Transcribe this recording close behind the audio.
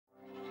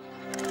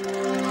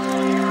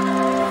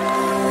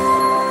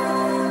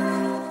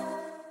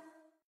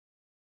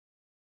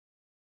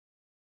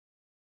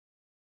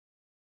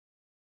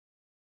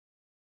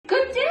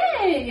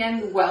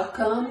again,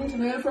 welcome to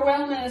Move for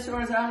Wellness,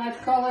 or as I like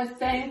to call it,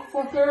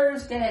 Thankful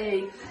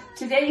Thursday.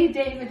 Today,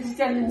 David is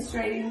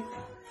demonstrating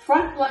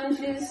front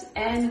lunges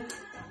and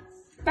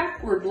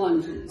backward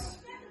lunges.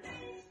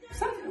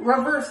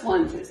 Reverse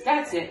lunges,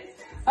 that's it.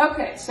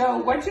 Okay, so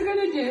what you're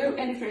going to do,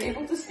 and if you're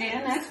able to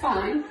stand, that's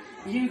fine.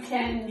 You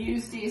can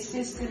use the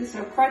assistance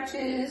of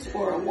crutches,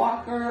 or a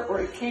walker,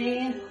 or a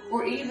cane,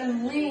 or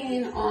even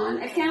lean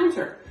on a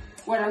counter.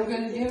 What I'm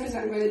going to do is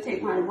I'm going to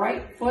take my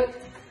right foot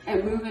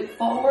and move it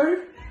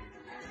forward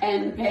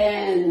and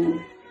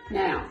bend.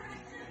 Now,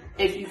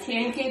 if you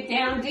can't get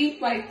down deep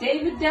like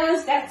David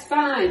does, that's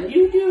fine.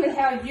 You do it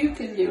how you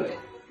can do it.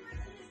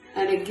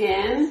 And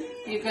again,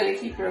 you're going to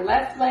keep your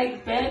left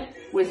leg bent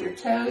with your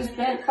toes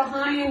bent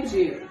behind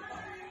you.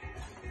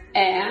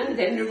 And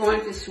then you're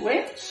going to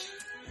switch,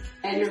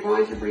 and you're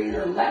going to bring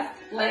your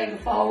left leg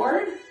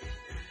forward.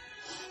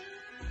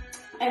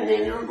 And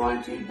then you're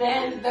going to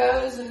bend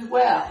those as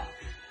well.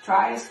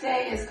 Try to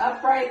stay as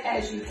upright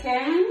as you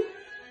can.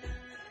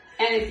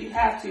 And if you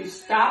have to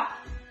stop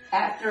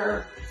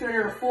after 3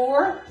 or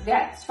 4,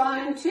 that's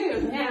fine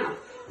too. Now,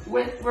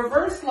 with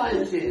reverse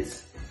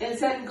lunges,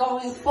 instead of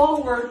going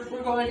forward,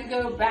 we're going to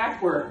go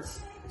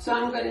backwards. So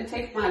I'm going to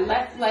take my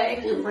left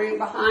leg and bring it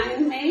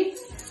behind me.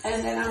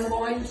 And then I'm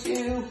going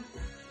to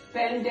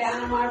bend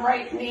down on my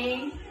right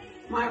knee,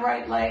 my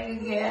right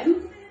leg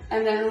again.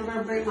 And then I'm going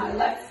to bring my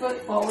left foot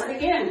forward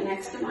again,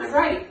 next to my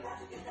right.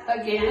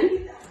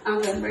 Again,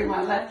 I'm going to bring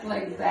my left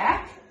leg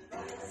back.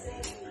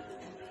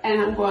 And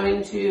I'm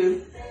going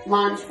to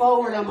lunge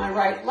forward on my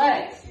right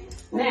leg.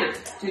 Now,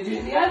 to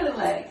do the other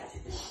leg,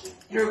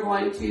 you're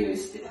going to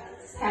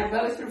have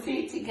both your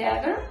feet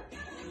together.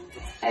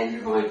 And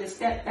you're going to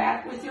step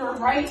back with your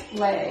right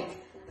leg.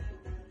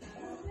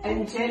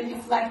 And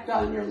genuflect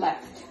on your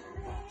left.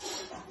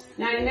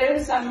 Now you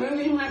notice I'm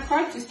moving my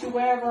crutches to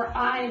wherever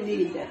I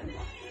need them.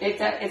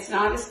 It's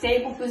not a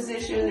stable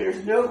position.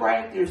 There's no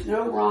right, there's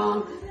no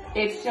wrong.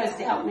 It's just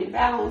to help me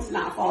balance,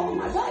 not fall on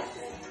my butt.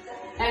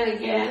 And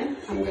again,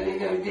 I'm going to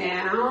go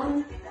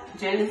down,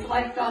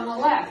 genuflect on the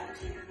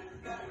left.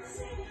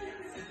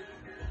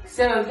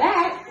 So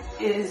that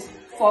is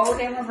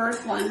forward and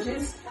reverse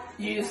lunges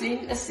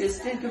using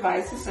assisted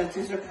devices such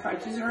as a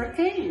crutches or a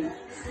cane.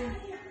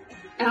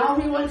 And all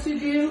we want to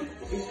do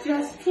is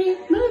just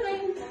keep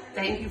moving.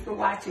 Thank you for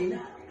watching.